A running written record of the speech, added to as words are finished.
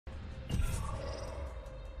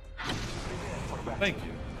Thank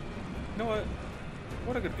you. You know what?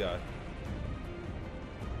 What a good guy.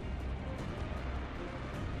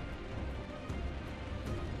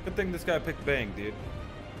 Good thing this guy picked Bang, dude.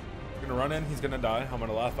 I'm gonna run in, he's gonna die. I'm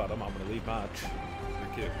gonna laugh at him. I'm gonna leave match.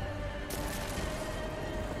 Thank you.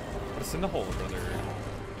 Put us in the hole, brother.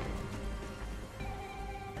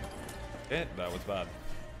 Okay, that was bad.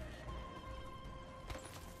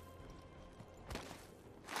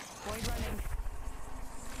 Void running.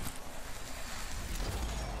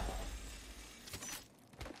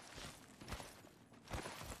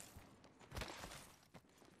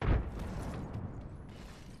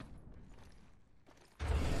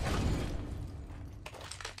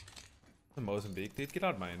 The Mozambique, dude, get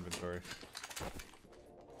out of my inventory.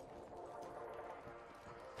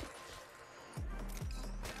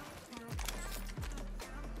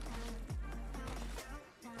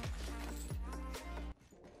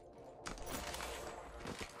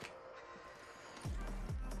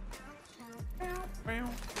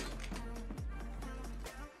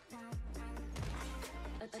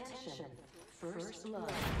 Attention. First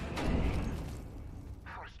blood.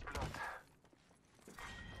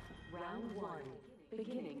 Round 1.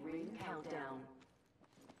 Beginning ring countdown.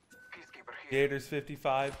 Gators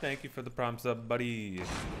 55, thank you for the prime sub, buddy.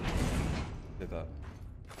 Did that.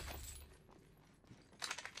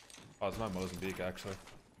 Oh, it's not Mozambique actually.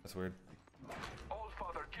 That's weird. All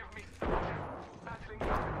Father, give me battling.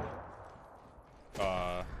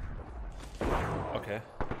 Okay.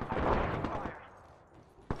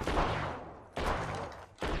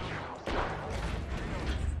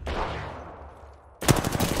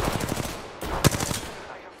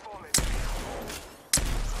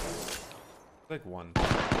 Like one.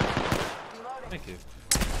 Thank you.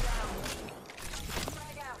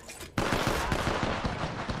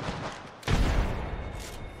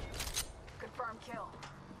 Confirm kill.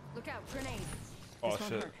 Look out, grenade. Oh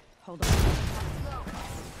shit. Hold on.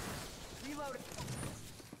 Reload it.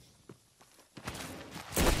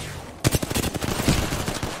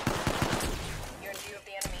 You're in view of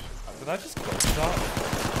the enemy. Did I just close shot?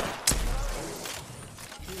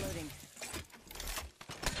 Reloading.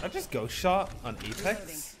 I just ghost shot on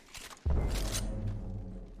Apex?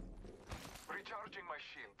 Recharging my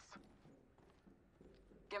shields.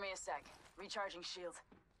 Give me a sec. Recharging shield.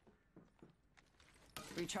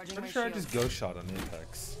 Recharging Pretty my sure I shield. just ghost shot on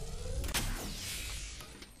Apex.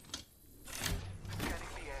 Scanning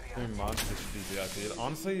the I area. mean, mods they should be VIP.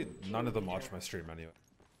 Honestly, none of them watch my stream anyway.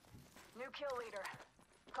 New kill leader.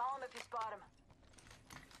 Call him if you spot him.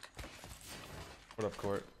 What up,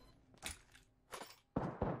 Court?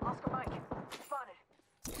 Oscar Mike. Spotted.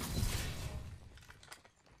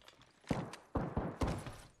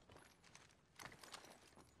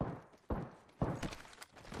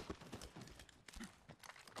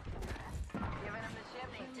 Giving him the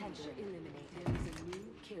chimney. Potential eliminated. There is a new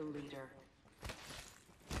kill leader.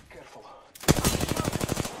 Careful.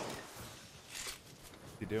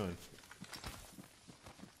 What's he doing?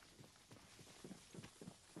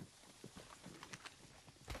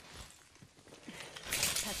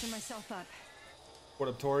 Patching myself up. What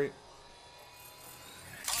up, Tori? I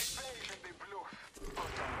played and they blew.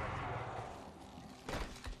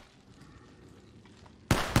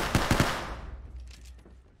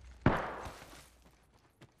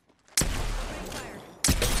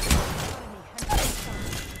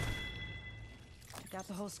 Got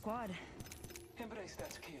the whole squad. Embrace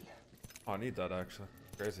that skill. Oh, I need that actually.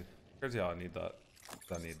 Crazy. Crazy how I need that.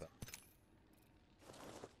 I need that.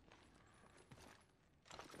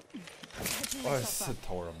 Oh, it's a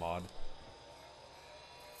Tora mod.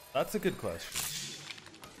 That's a good question.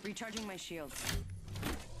 Recharging my shields.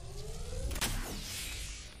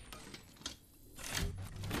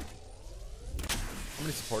 How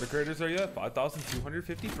many supporter creators are you at?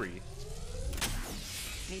 5,253.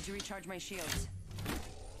 Need to recharge my shields.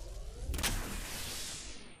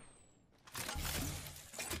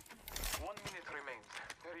 One minute remains.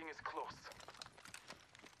 The ring is close.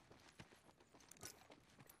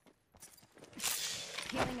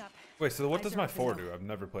 Healing up. Wait, so what does my 4 do? I've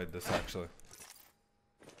never played this actually.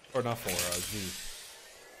 Or not 4, Z.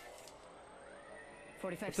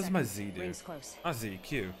 45 What does seconds. my Z do? Rings close. Not Z,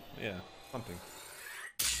 Q. Yeah, something.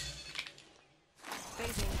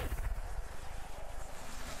 Phasing.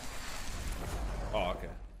 Oh, okay.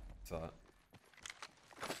 Saw it.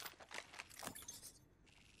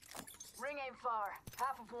 Ring aim far.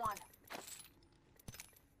 Half of one.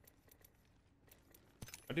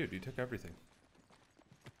 Oh, dude, you took everything.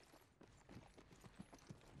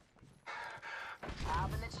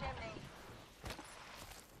 Up in the chimney.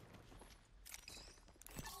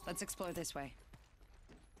 Let's explore this way.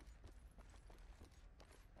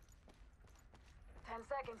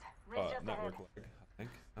 seconds. Ring just network ahead. lag, I think.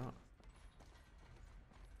 Oh.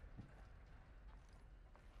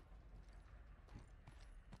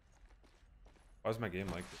 Why is my game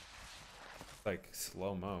like this? Like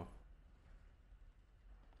slow-mo.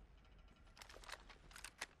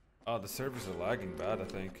 Oh, the servers are lagging bad, I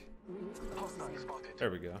think. Hostile spotted.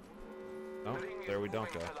 There we go. No, The ring is there we don't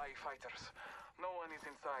moving go. to live fighters. No one is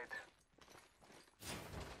inside.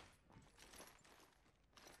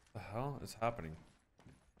 The hell is happening?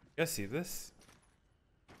 You guys see this?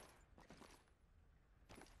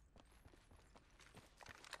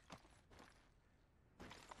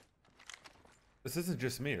 This isn't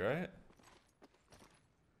just me, right?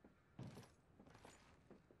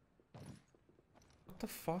 What the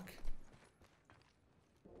fuck?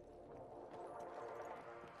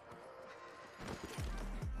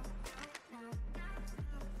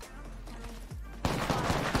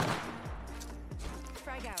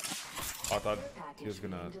 Frag out. Oh, I thought he was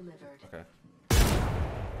gonna. Okay.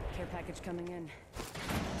 Care package coming in.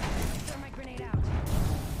 Throw my grenade out.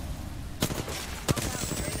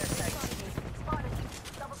 Spotted.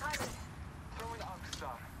 Double timing. Throwing arc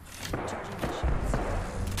star. Charging my shields.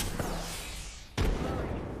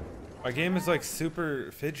 My game is like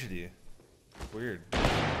super fidgety. Weird.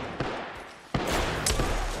 Loading.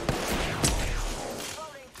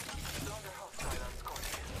 Another hostile on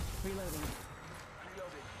Scotty. Reloading.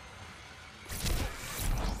 Reloading.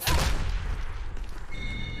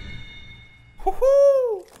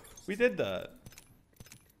 Woohoo! We did that.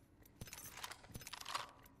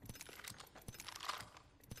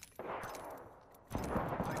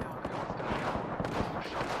 I downed the hostile.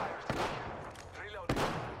 Shot fired. Reloading.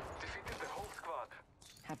 Defeated the whole squad.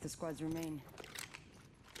 Half the squads remain.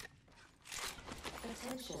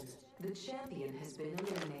 Attention, the champion has been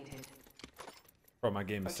eliminated. Bro, my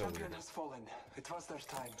game A is so champion weird. has fallen. It was their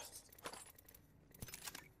time.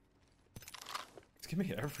 Just give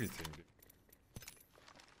me everything, dude.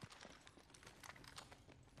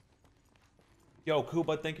 Yo,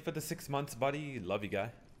 Kuba, thank you for the 6 months, buddy. Love you,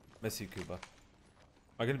 guy. Miss you, Kuba. Am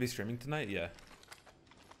I gonna be streaming tonight? Yeah.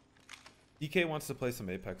 DK wants to play some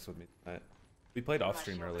Apex with me tonight. We played off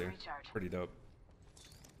stream earlier. Pretty dope.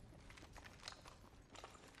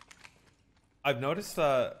 I've noticed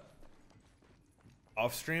that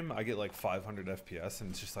off stream I get like 500 FPS and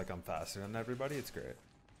it's just like I'm faster than everybody. It's great.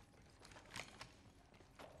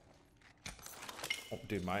 Oh,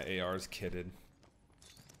 dude, my AR is kitted.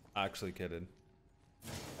 Actually kitted.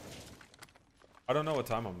 I don't know what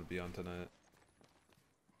time I'm gonna be on tonight.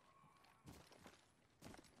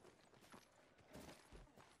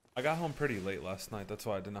 I got home pretty late last night. That's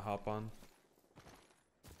why I didn't hop on.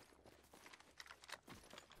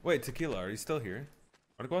 Wait, Tequila, are you still here?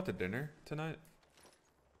 Wanna go out to dinner tonight?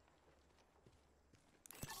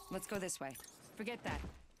 Let's go this way. Forget that.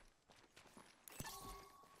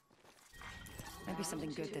 Might be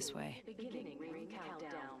something good this way. Beginning ring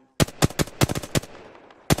countdown.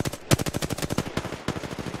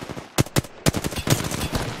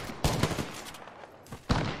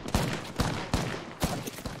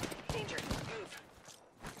 Danger. Move.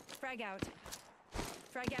 Frag out.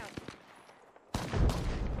 Frag out.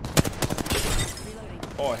 Reloading.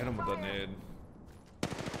 Oh, I hit him with a nade.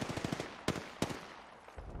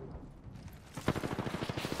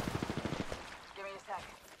 Give me a sec.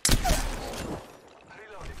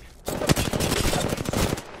 Reloading.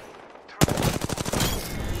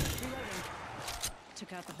 Reloading.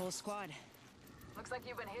 Took out the whole squad. Looks like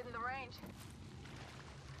you've been hitting the range.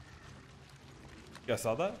 You guys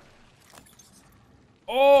saw that?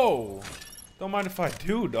 Oh! Don't mind if I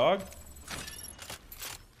do, dog.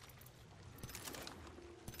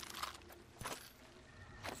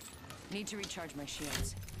 Need to recharge my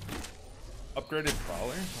shields. Upgraded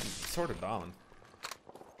Prowler? I'm sort of down.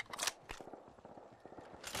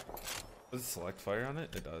 Does it select fire on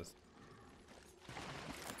it? It does.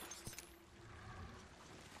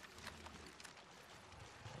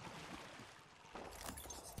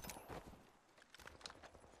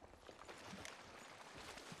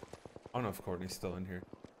 I don't know if Courtney's still in here.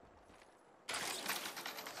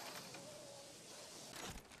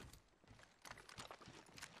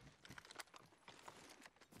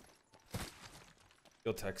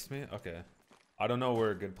 You'll text me? Okay. I don't know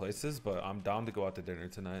where a good place is, but I'm down to go out to dinner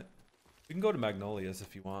tonight. We can go to Magnolia's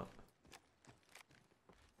if you want.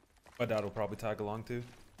 My dad will probably tag along too.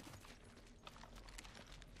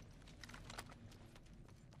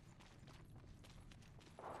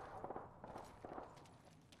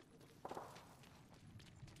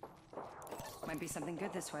 Might be something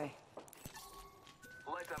good this way.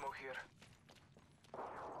 Light ammo here.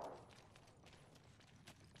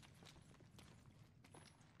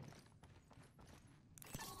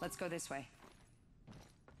 Let's go this way.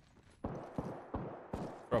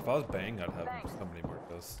 Bro, if I was bang, I'd have somebody mark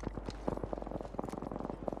this.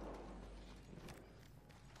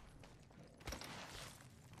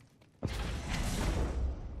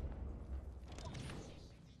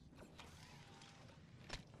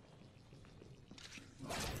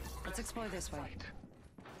 Let's explore this way.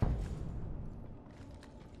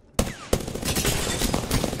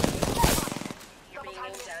 You're being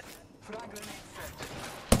aimed at. Frag grenade set.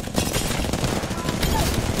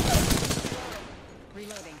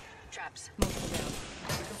 Reloading. Traps. Multiple down.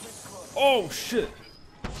 Oh shit!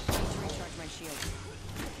 Recharge my shield.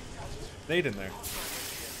 Nade in there.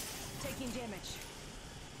 Taking damage.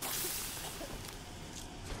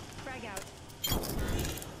 Frag out.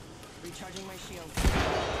 Recharging my shield.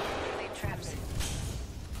 They laid traps.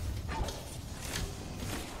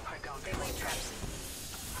 I downed They laid traps.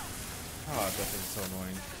 Ah, that thing's so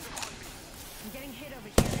annoying. I'm getting hit over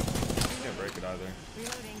here. Can't break it either.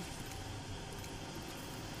 Reloading.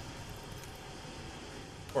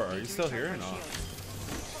 Or are you still here or not?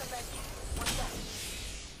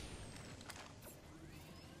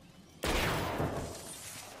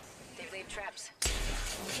 They laid traps.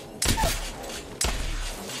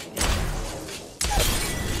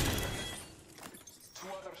 two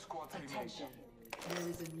other squads remain. Attention. There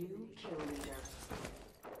is a new kill leader.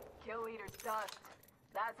 Kill leader's dust.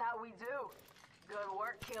 That's how we do. Good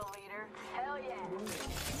work, kill leader. Hell yeah.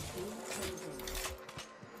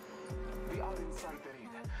 We are inside the raid.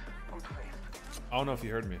 Good faith. I don't know if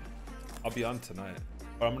you heard me. I'll be on tonight,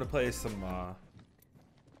 but I'm gonna play some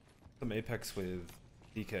Apex with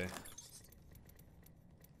DK.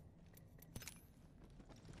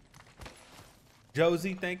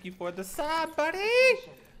 Josie, thank you for the sub, buddy.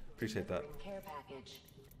 Appreciate that. Care package.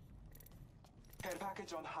 Care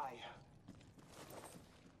package on high.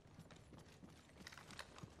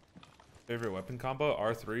 Favorite weapon combo: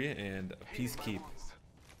 R3 and Peace Keep.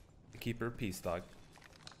 Keeper, peace dog.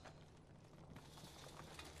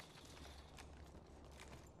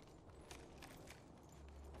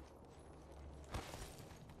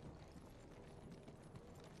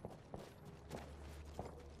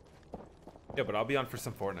 Yeah, but I'll be on for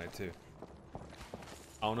some Fortnite too.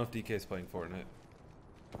 I don't know if DK is playing Fortnite.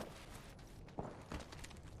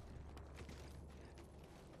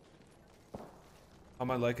 How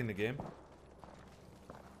am I liking the game?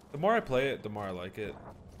 The more I play it, the more I like it.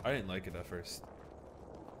 I didn't like it at first.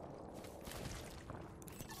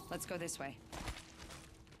 Let's go this way.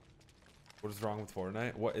 What is wrong with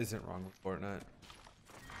Fortnite? What isn't wrong with Fortnite?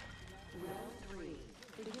 Round 3.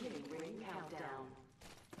 Beginning ring countdown.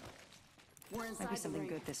 We're inside Might be the something ring.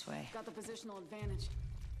 good this way. Got the positional advantage.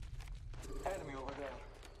 Enemy over there.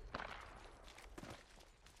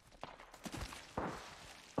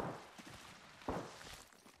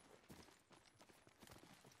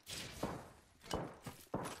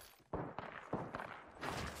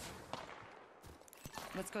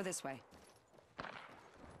 Let's go this way.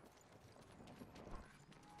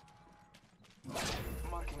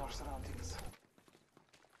 Marking our surroundings.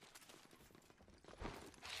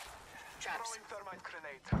 Traps. Throwing thermite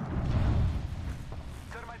grenade.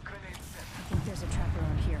 Thermite grenade set. I think there's a trap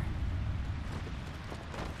around here.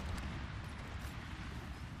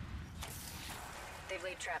 They've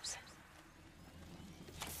laid traps.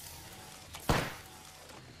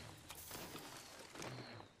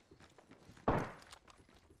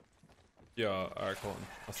 Yeah, alright, Colton.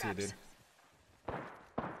 I'll see you, dude.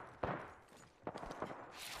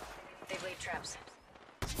 They've laid traps.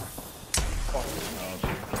 Oh, dude. There's no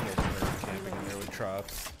point in camping in there with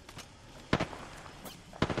traps.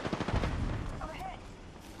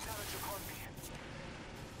 Damage upon me.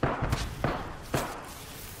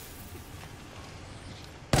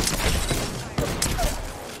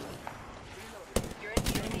 You're in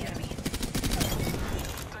the enemy.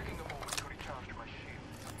 Taking a moment to recharge my shield.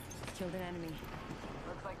 Killed an enemy.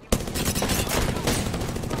 Looks like you.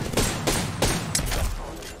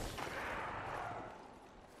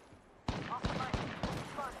 Off the mic.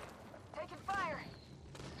 Spotted. Taking fire.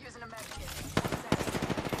 Using a med kit.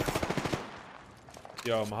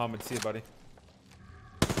 Yo, Muhammad, see you, buddy.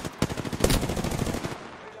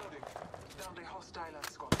 Reloading. Down the hostile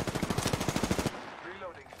squad.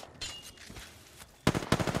 Reloading.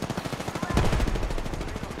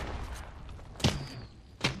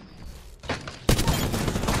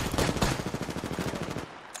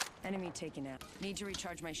 Enemy taken out. Need to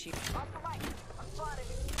recharge my shield. Off the mic. I'm spotted.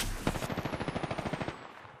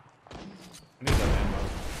 I need that ammo.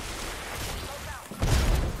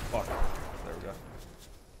 Fuck. There we go.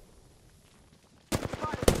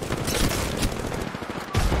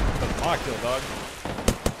 That's my kill, dog.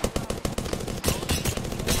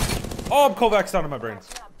 Oh, I'm Kovacs down in my brain.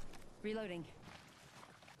 Reloading.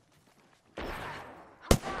 It's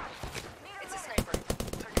a sniper.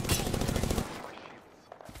 Taking full advantage of my shields.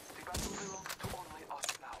 The battle belongs to only us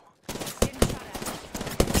now. Getting shot at.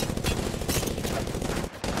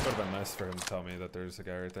 Would have been nice for him to tell me that there's a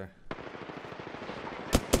guy right there.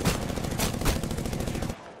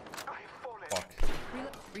 I have fallen. Fuck.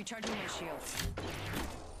 Recharging my shields.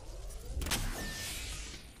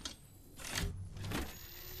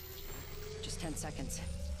 Just 10 seconds.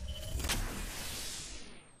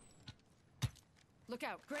 Look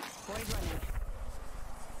out, Grit. Void running.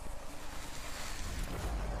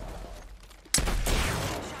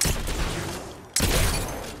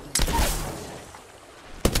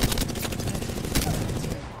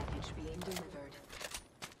 Package being delivered.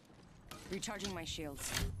 Recharging my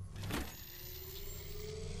shields.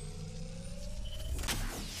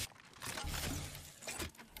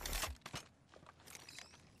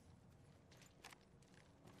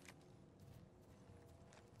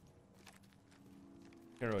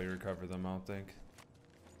 Can't really recover them, I don't think.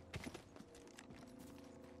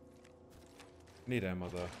 Need ammo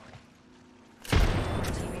though. Our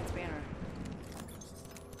teammate's banner.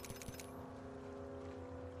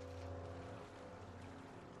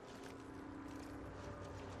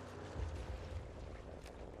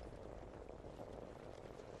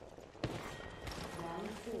 Round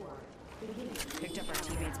 4. Beginning. Picked up our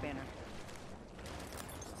teammate's banner.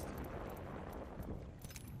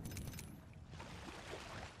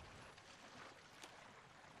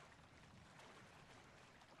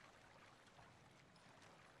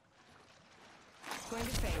 Going to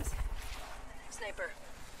phase. Sniper.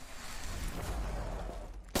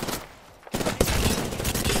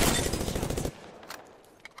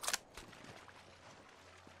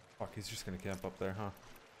 Fuck, he's just gonna camp up there, huh?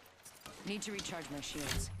 Need to recharge my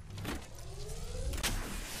shields.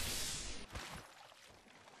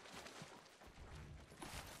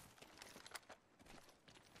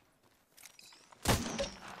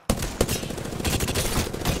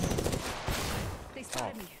 They Oh,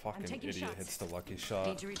 spotted me. I'm fucking taking idiot shots. hits the lucky Need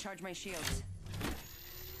shot. to recharge my shields.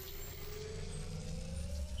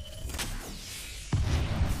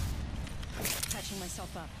 Patching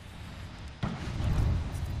myself up.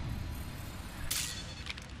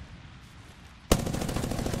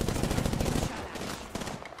 Getting shot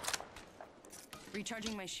at.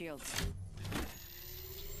 Recharging my shields.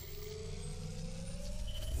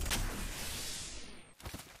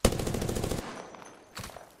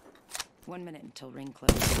 One minute until ring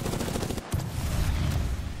close.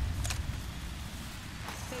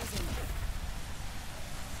 Phasing.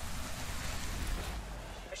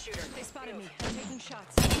 A shooter. They spotted me. I'm taking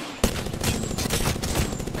shots.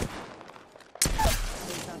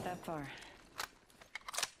 It's not that far.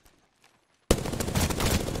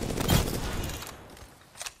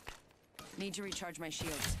 Need to recharge my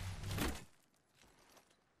shields.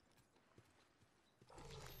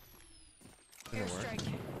 Didn't work. Airstrike.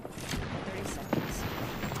 30 seconds.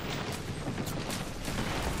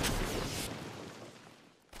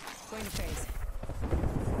 Going to phase.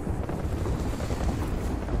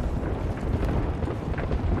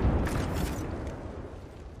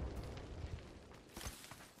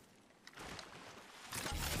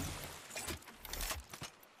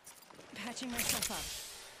 Patching myself up.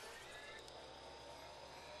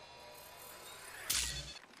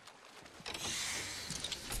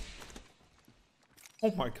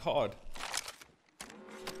 Oh my god.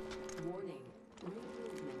 Warning. Ring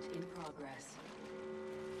movement in progress.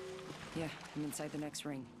 Yeah, I'm inside the next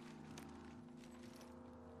ring.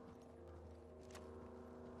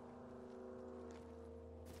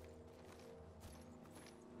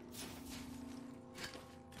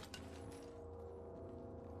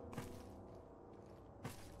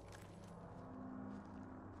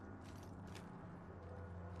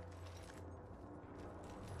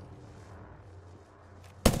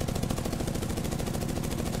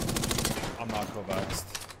 I'm not Kovacs.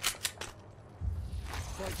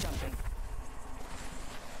 Void jumping.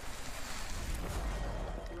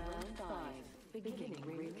 Round 5. Beginning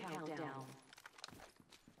ring countdown.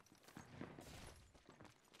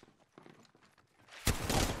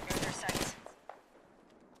 You're in their sights.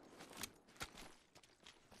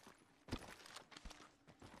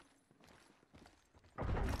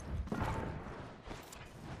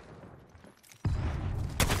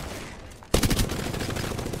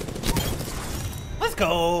 Let's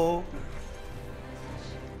go.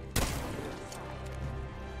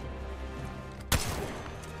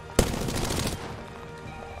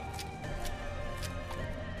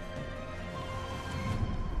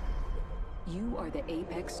 You are the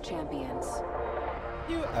Apex Champions.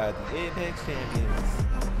 You are the Apex Champions.